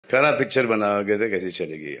खराब पिक्चर बनाओगे तो कैसी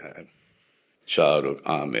चलेगी यार। शाहरुख,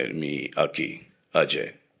 आमिर, मी, अकी,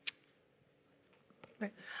 Ajay.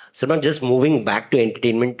 Salman, just moving back to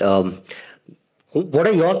entertainment, what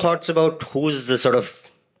are your thoughts about who's the sort of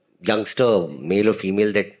youngster, male or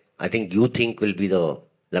female, that I think you think will be the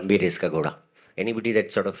Lambi Race Ka Ghoda? Anybody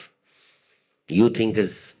that sort of you think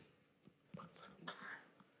is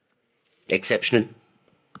exceptional?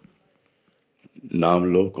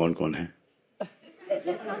 नाम लो कौन कौन है।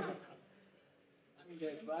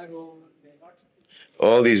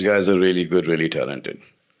 All these guys are really good, really talented,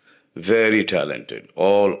 very talented.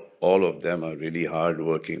 All of them are really hard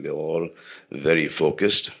working. They're all very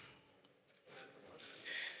focused.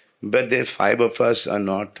 But the five of us are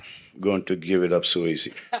not going to give it up so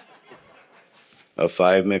easy. अब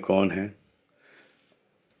five में कौन है?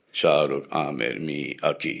 शाहरुख, आमिर, मी,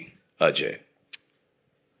 अकी, Ajay.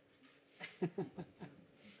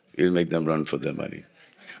 We'll make them run for their money.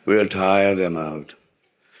 We'll tire them out.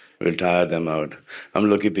 We'll tire them out. हम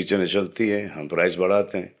लोग की पिक्चरें चलती है, हम प्राइस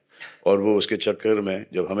बढ़ाते हैं, और वो उसके चक्कर में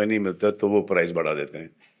जब हमें नहीं मिलता तो वो प्राइस बढ़ा देते हैं।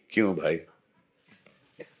 क्यों भाई?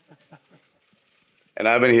 And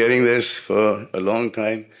I've been hearing this for a long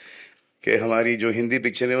time कि हमारी जो हिंदी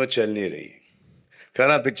पिक्चरें वो चल नहीं रही।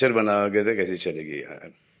 खराब पिक्चर बनाओगे तो कैसी चलेगी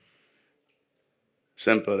यार।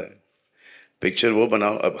 सिंपल है। पिक्चर वो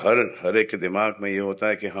बनाओ। अब हर एक के दिमाग में ये होता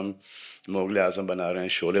है कि हम मुगले आजम बना रहे हैं,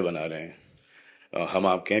 शोले बना रहे हैं, हम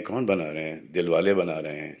आपके हैं कौन बना रहे हैं, दिलवाले बना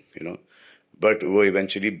रहे हैं, बट वो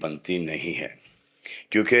इवेंचुअली बनती नहीं है।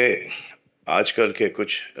 क्योंकि आजकल के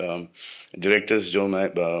कुछ डायरेक्टर्स जो मैं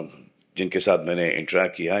जिनके साथ मैंने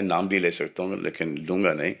इंटरेक्ट किया है, नाम भी ले सकता हूँ लेकिन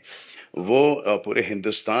लूँगा नहीं, वो पूरे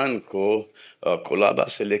हिंदुस्तान को कोलाबा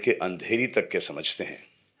से लेके अंधेरी तक के समझते हैं,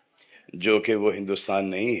 जो कि वो हिंदुस्तान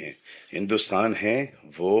नहीं है। हिंदुस्तान है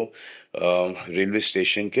वो रेलवे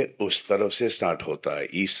स्टेशन के उस तरफ से स्टार्ट होता है,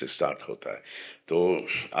 ईस्ट से स्टार्ट होता है। तो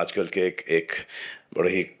आजकल के एक बड़े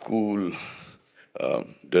ही कूल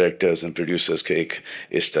डायरेक्टर्स एंड प्रोड्यूसर्स के एक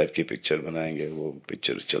इस टाइप की पिक्चर बनाएंगे, वो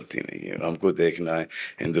पिक्चर चलती नहीं है। हमको देखना है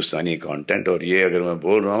हिंदुस्तानी कंटेंट। और ये अगर मैं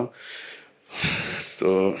बोल रहा हूँ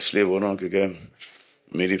तो इसलिए बोल रहा हूँ क्योंकि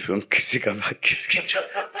मेरी फिल्म किसी का भाग किसी का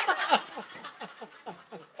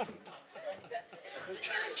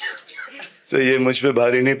तो ये मुझ पे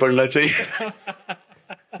भारी नहीं पड़ना चाहिए।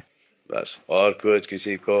 बस। और कुछ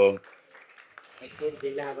किसी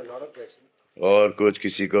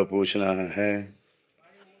को पूछना है?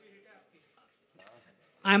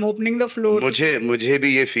 I'm opening the floor. मुझे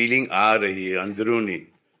भी ये फीलिंग आ रही है अंदरूनी।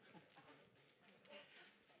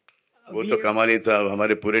 वो तो कमाल ही था,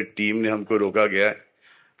 हमारे पूरे टीम ने हमको रोका गया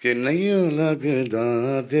कि नहीं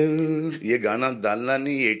लगता दिल। ये गाना डालना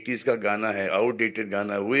नहीं, 80s का गाना है, आउटडेटेड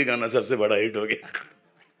गाना है। वही गाना सबसे बड़ा हिट हो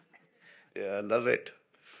गया। Love it.